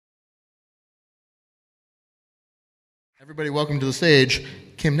Everybody, welcome to the stage,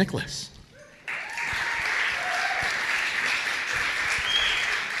 Kim Nicholas.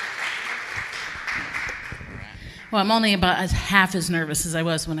 Well, I'm only about half as nervous as I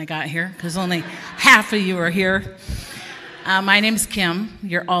was when I got here, because only half of you are here. My name's Kim.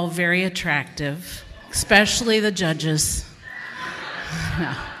 You're all very attractive, especially the judges.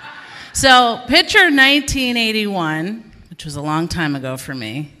 No. So, picture 1981, which was a long time ago for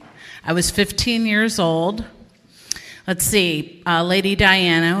me. I was 15 years old. Let's see, Lady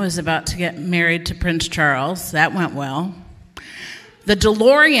Diana was about to get married to Prince Charles. That went well. The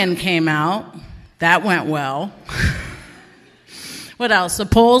DeLorean came out. That went well. What else? The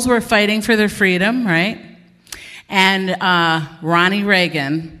Poles were fighting for their freedom, right? And Ronnie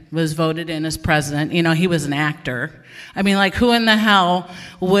Reagan was voted in as president. You know, he was an actor. I mean, like, who in the hell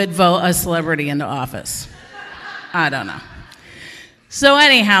would vote a celebrity into office? I don't know. So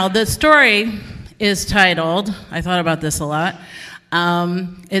anyhow, the story is titled, I thought about this a lot,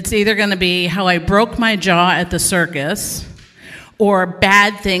 it's either going to be how I broke my jaw at the circus or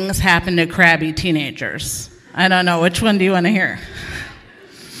bad things happen to crabby teenagers. I don't know. Which one do you want to hear?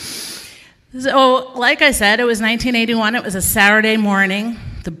 So, like I said, it was 1981. It was a Saturday morning.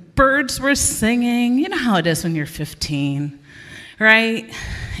 The birds were singing. You know how it is when you're 15, right?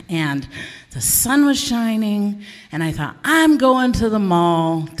 And the sun was shining, and I thought, I'm going to the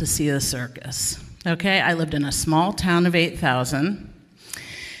mall to see the circus. Okay, I lived in a small town of 8,000.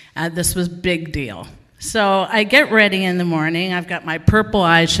 This was a big deal. So I get ready in the morning. I've got my purple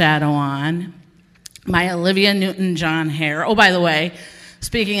eyeshadow on, my Olivia Newton-John hair. Oh, by the way,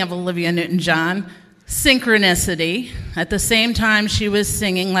 speaking of Olivia Newton-John, synchronicity. At the same time she was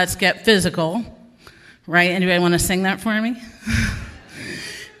singing Let's Get Physical, right? Anybody want to sing that for me?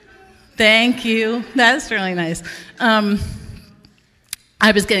 Thank you. That's really nice.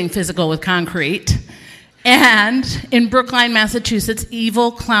 I was getting physical with concrete. And in Brookline, Massachusetts,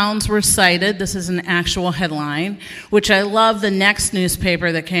 evil clowns were sighted. This is an actual headline, which I love the next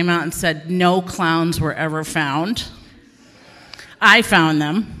newspaper that came out and said no clowns were ever found. I found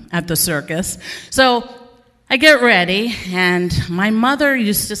them at the circus. So I get ready, and my mother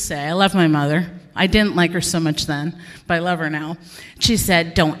used to say, I love my mother. I didn't like her so much then, but I love her now. She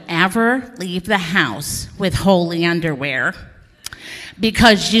said, don't ever leave the house with holy underwear,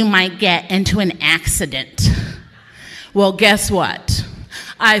 because you might get into an accident. Well, guess what?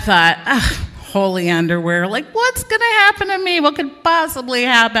 I thought, holy underwear, like, what's going to happen to me? What could possibly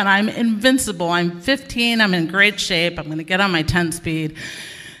happen? I'm invincible. I'm 15. I'm in great shape. I'm going to get on my 10-speed,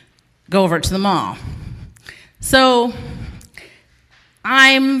 go over to the mall. So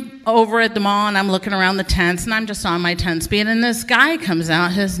I'm over at the mall, and I'm looking around the tents, and I'm just on my 10-speed, and this guy comes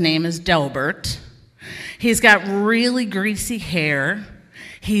out. His name is Delbert. He's got really greasy hair.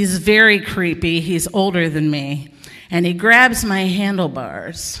 He's very creepy. He's older than me. And he grabs my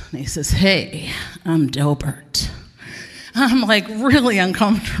handlebars, and he says, hey, I'm Delbert. I'm like really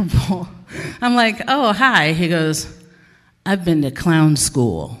uncomfortable. I'm like, oh, hi. He goes, I've been to clown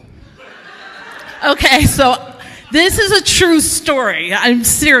school. Okay, so this is a true story. I'm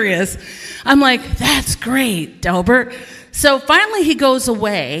serious. I'm like, that's great, Delbert. So finally he goes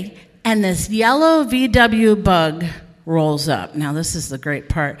away, and this yellow VW bug rolls up. Now, this is the great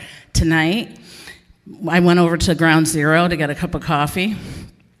part. Tonight, I went over to Ground Zero to get a cup of coffee,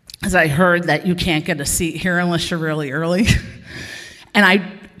 because I heard that you can't get a seat here unless you're really early. And I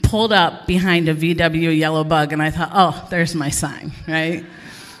pulled up behind a VW yellow bug, and I thought, oh, there's my sign, right?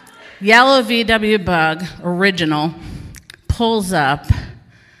 Yellow VW bug, original, pulls up,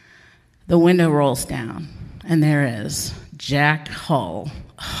 the window rolls down, and there is Jack Hull.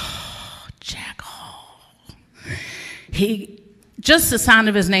 Jack Hull. Just the sound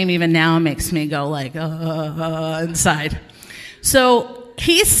of his name even now makes me go like, inside. So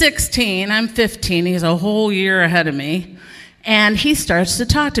he's 16, I'm 15, he's a whole year ahead of me, and he starts to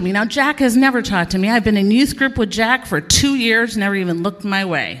talk to me. Now, Jack has never talked to me. I've been in youth group with Jack for 2 years, never even looked my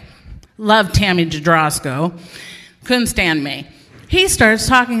way. Loved Tammy Jadrosco, couldn't stand me. He starts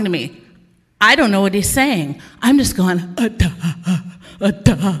talking to me. I don't know what he's saying. I'm just going,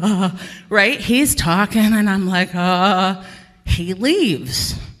 right? He's talking, and I'm like, He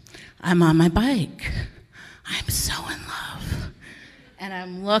leaves. I'm on my bike. I'm so in love. And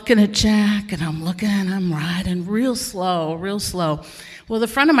I'm looking at Jack, and I'm looking, and I'm riding real slow, real slow. Well, the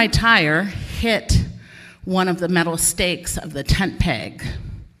front of my tire hit one of the metal stakes of the tent peg.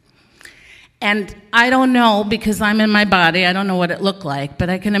 And I don't know, because I'm in my body, I don't know what it looked like, but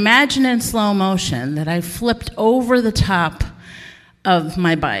I can imagine in slow motion that I flipped over the top of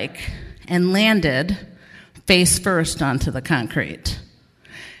my bike and landed face first onto the concrete.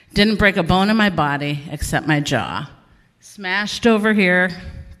 Didn't break a bone in my body except my jaw. smashed over here,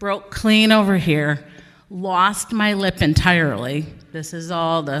 broke clean over here, lost my lip entirely. This is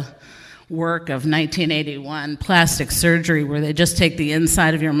all the work of 1981 plastic surgery where they just take the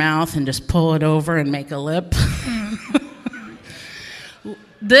inside of your mouth and just pull it over and make a lip.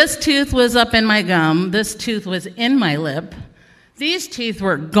 This tooth was up in my gum. This tooth was in my lip. These teeth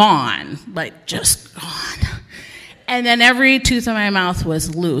were gone, like just gone. And then every tooth in my mouth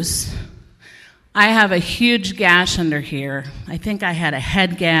was loose. I have a huge gash under here. I think I had a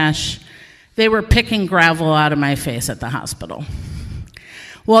head gash. They were picking gravel out of my face at the hospital.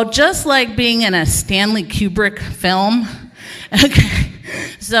 Well, just like being in a Stanley Kubrick film, okay,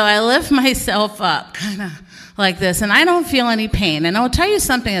 so I lift myself up kind of like this, and I don't feel any pain. And I'll tell you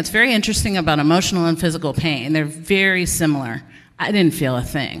something that's very interesting about emotional and physical pain. They're very similar. I didn't feel a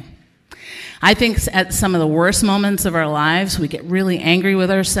thing. I think at some of the worst moments of our lives, we get really angry with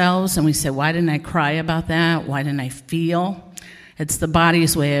ourselves, and we say, why didn't I cry about that? Why didn't I feel? It's the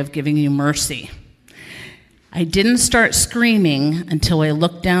body's way of giving you mercy. I didn't start screaming until I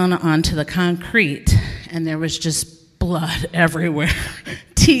looked down onto the concrete, and there was just blood everywhere,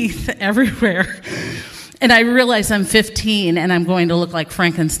 teeth everywhere. And I realized I'm 15, and I'm going to look like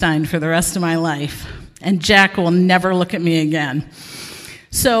Frankenstein for the rest of my life. And Jack will never look at me again.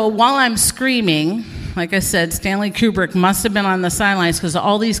 So while I'm screaming, like I said, Stanley Kubrick must have been on the sidelines because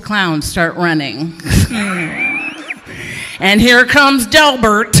all these clowns start running. And here comes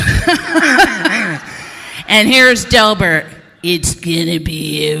Delbert. And here's Delbert. It's gonna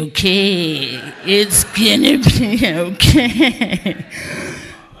be okay. It's gonna be okay.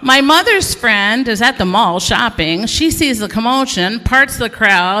 My mother's friend is at the mall shopping. She sees the commotion, parts the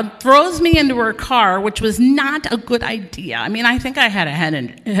crowd, throws me into her car, which was not a good idea. I mean, I think I had a head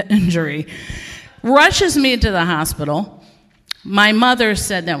injury. Rushes me to the hospital. My mother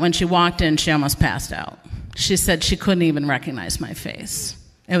said that when she walked in, she almost passed out. She said she couldn't even recognize my face.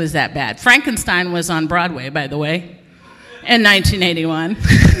 It was that bad. Frankenstein was on Broadway, by the way, in 1981.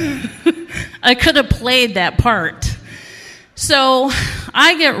 I could have played that part. So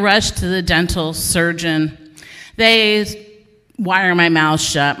I get rushed to the dental surgeon. They wire my mouth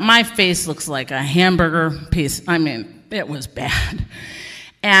shut. My face looks like a hamburger piece. I mean, it was bad.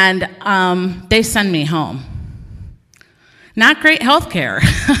 And they send me home. Not great health care.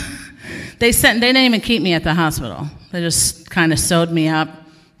 They didn't even keep me at the hospital. They just kind of sewed me up,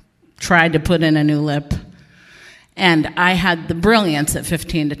 tried to put in a new lip. And I had the brilliance at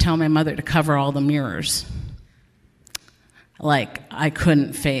 15 to tell my mother to cover all the mirrors. Like, I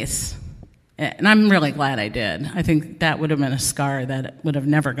couldn't face it. And I'm really glad I did. I think that would have been a scar that would have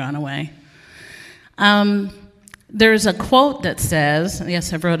never gone away. There's a quote that says,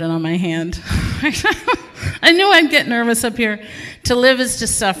 yes, I wrote it on my hand. I knew I'd get nervous up here. To live is to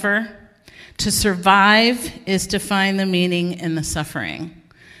suffer. To survive is to find the meaning in the suffering.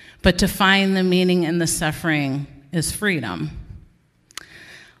 But to find the meaning in the suffering is freedom.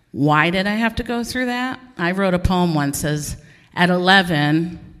 Why did I have to go through that? I wrote a poem once that says, at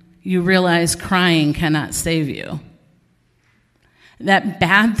 11, you realize crying cannot save you. That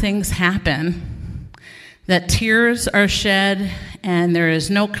bad things happen, that tears are shed, and there is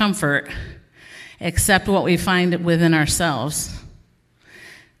no comfort except what we find within ourselves.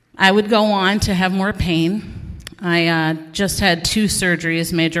 I would go on to have more pain. I just had 2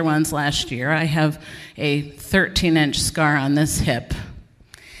 surgeries, major ones last year. I have a 13-inch scar on this hip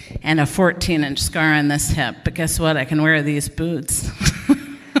and a 14-inch scar on this hip. But guess what? I can wear these boots.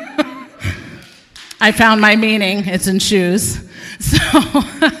 I found my meaning. It's in shoes. So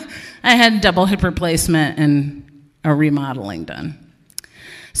I had double hip replacement and a remodeling done.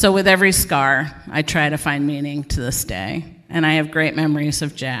 So with every scar, I try to find meaning to this day. And I have great memories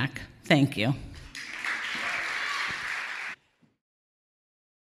of Jack. Thank you.